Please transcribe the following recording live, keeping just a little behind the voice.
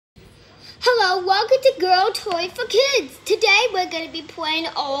Hello, welcome to Girl Toy for Kids. Today we're going to be playing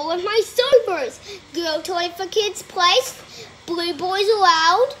all of my servers. Girl Toy for Kids Place, Blue Boys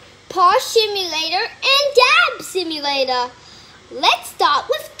Aloud, Paw Simulator, and Dab Simulator. Let's start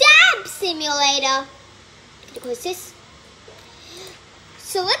with Dab Simulator. What's this?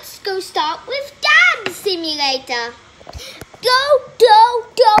 So let's go start with Dab Simulator.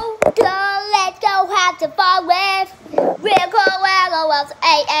 Let's go have some fun with real cool LOLs,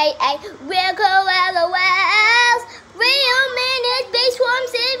 real cool LOLs, real minute base swarm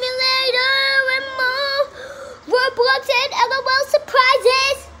simulator and more, ROBLOX and LOL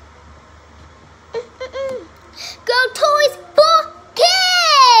surprises. Go Toys for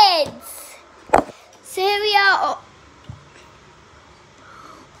Kids! So here we are.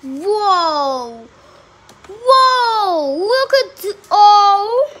 Whoa! Whoa, look at,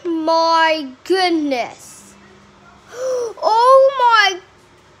 oh my goodness. Oh my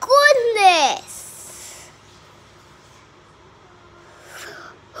goodness.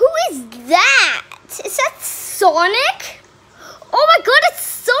 Who is that? Is that Sonic? Oh my god, it's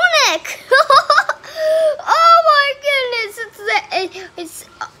Sonic. Oh my goodness,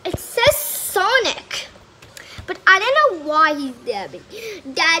 it says Sonic. But I don't know why he's dabbing.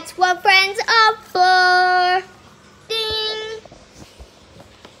 That's what friends are for. Ding.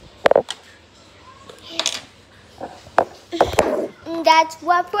 That's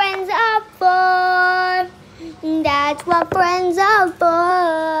what friends are for. That's what friends are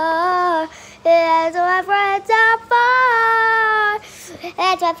for. That's what friends are for.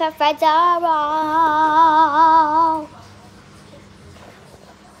 That's what friends are all.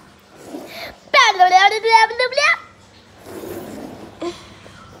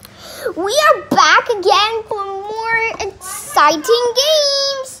 We are back again for more exciting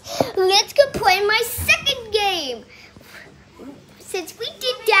games. Let's go play my second game. Since we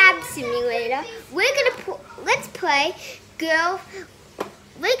did Dab Simulator, let's play Girl.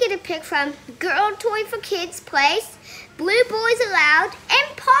 We're gonna pick from Girl Toy for Kids Place, Blue Boys Aloud,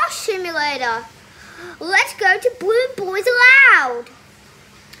 and Paw Simulator. Let's go to Blue Boys Aloud.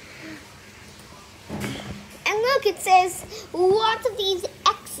 And look, it says lots of these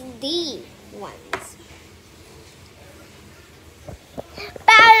XD ones.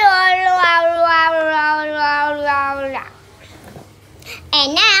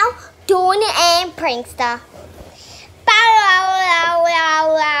 And now, Dawn and Prankster.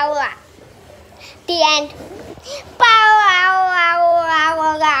 The end.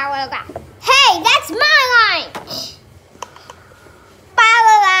 Hey, that's my line!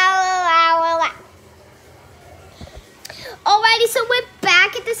 Alrighty, so we're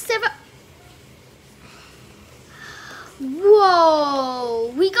back at the server.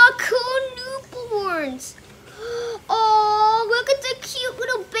 Whoa, we got cool newborns. Oh, look at the cute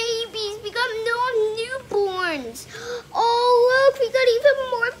little babies. We got no newborns. Oh, look, we got even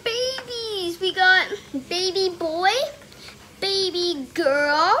more babies. We got baby boy, baby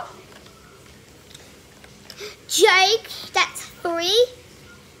girl, Jake, that's 3,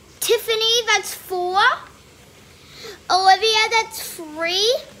 Tiffany, that's 4, Olivia, that's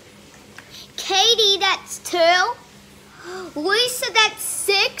 3, Katie, that's 2, Lisa, that's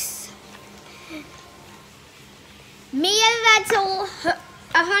 6, Mia, that's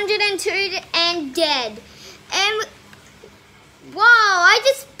 102 and dead. And wow, I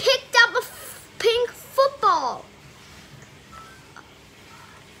just picked up a pink football.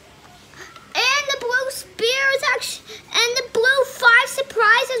 And the blue spear is and the blue 5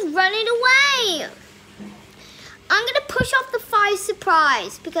 surprise is running away. I'm gonna push off the 5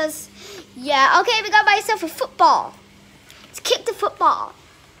 surprise because, yeah, okay, we got myself a football. Let's kick the football.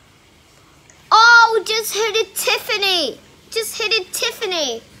 Oh, just hit it, Tiffany. Just hit it,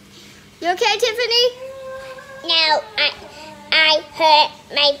 Tiffany. You okay, Tiffany? No, I hurt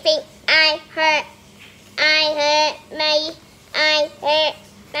my finger. I hurt my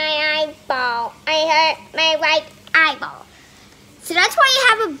eyeball. I hurt my right eyeball. So that's why you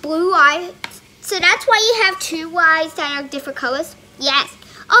have a blue eye. So that's why you have 2 eyes that are different colors? Yes.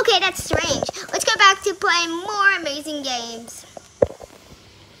 Okay, that's strange. Let's go back to playing more amazing games.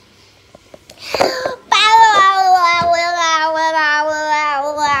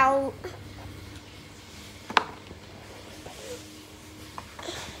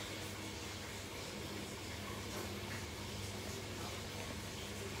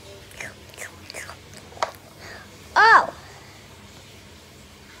 Oh.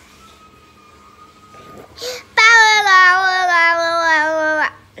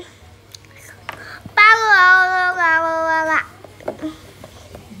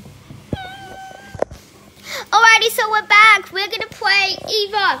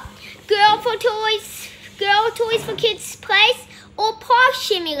 Girl Toys for Kids Place, or Posh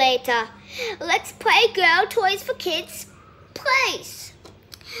Simulator. Let's play Girl Toys for Kids Place.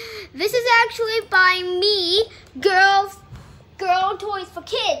 This is actually by me, Girl Toys for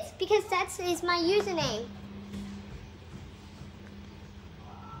Kids, because that is my username.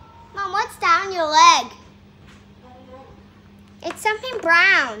 Mom, what's down your leg? It's something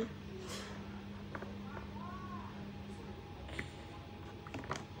brown.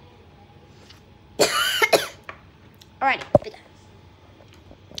 Alrighty,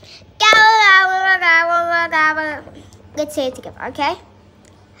 let's say it together, okay?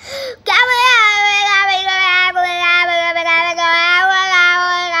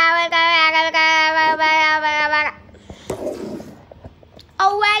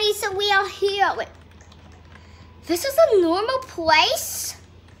 Alrighty, so we are here. Wait. This is a normal place?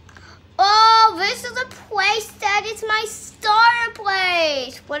 Oh, this is a place that is my starter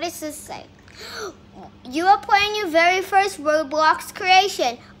place. What does this say? You are playing your very first Roblox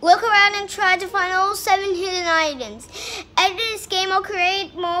creation. Look around and try to find all 7 hidden items. Edit this game or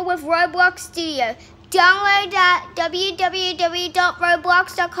create more with Roblox Studio. Download at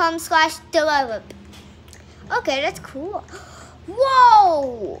www.roblox.com/develop. Okay, that's cool.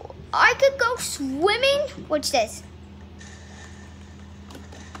 Whoa! I could go swimming? What's this?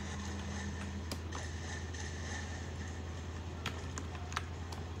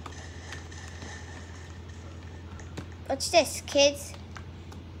 What's this, kids?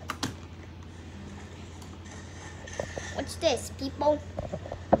 What's this, people?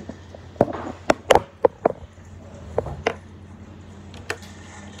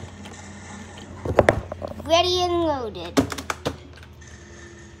 Ready and loaded.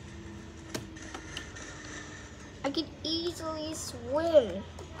 I could easily swim.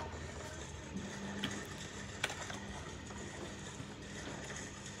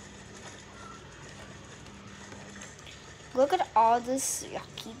 Look at all this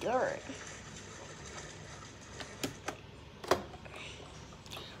yucky dirt.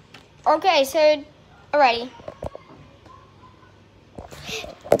 Okay, so, alrighty.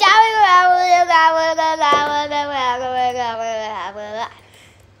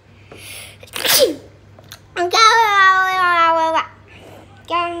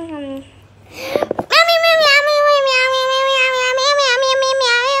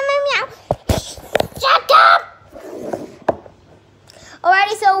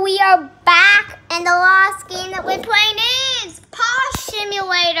 Alrighty, so we are back, and the last game that we're playing is Posh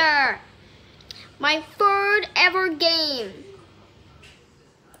Simulator. My third ever game.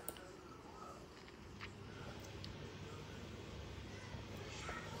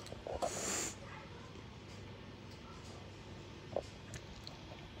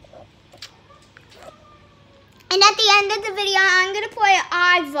 And at the end of the video, I'm going to play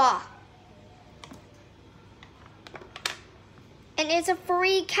Iva. And it's a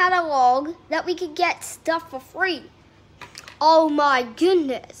free catalog that we could get stuff for free. Oh my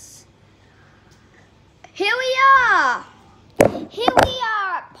goodness. Here we are. Here we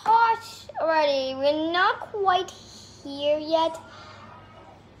are at Posh already. We're not quite here yet.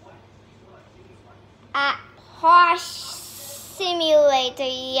 At Posh Simulator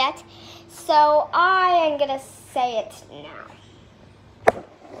yet. So I am going to say it now.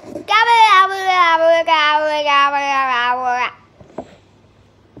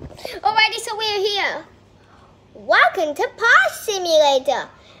 Alrighty, so we're here. Welcome to Posh Simulator.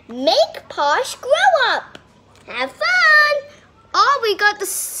 Make Posh grow up. Have fun. Oh, we got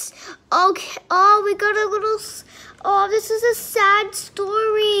this. Okay. Oh, we got a little. Oh, this is a sad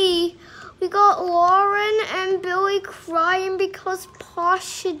story. We got Lauren and Billy crying because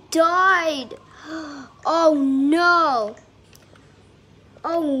Posh died. Oh no.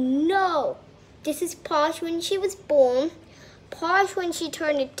 Oh no. This is Posh when she was born. Posh when she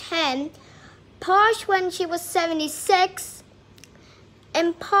turned 10, Posh when she was 76,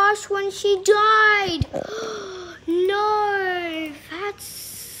 and Posh when she died. No, that's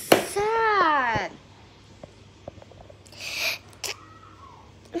sad.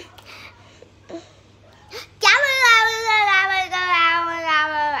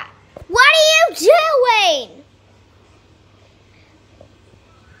 What are you doing?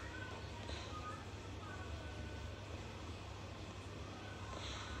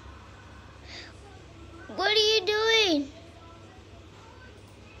 What are you doing?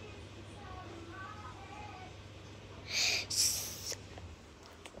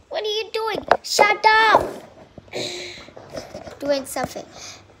 What are you doing? Shut up! Doing something.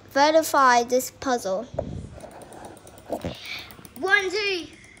 Verify this puzzle. 1, 2,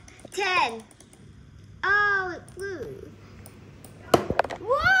 10.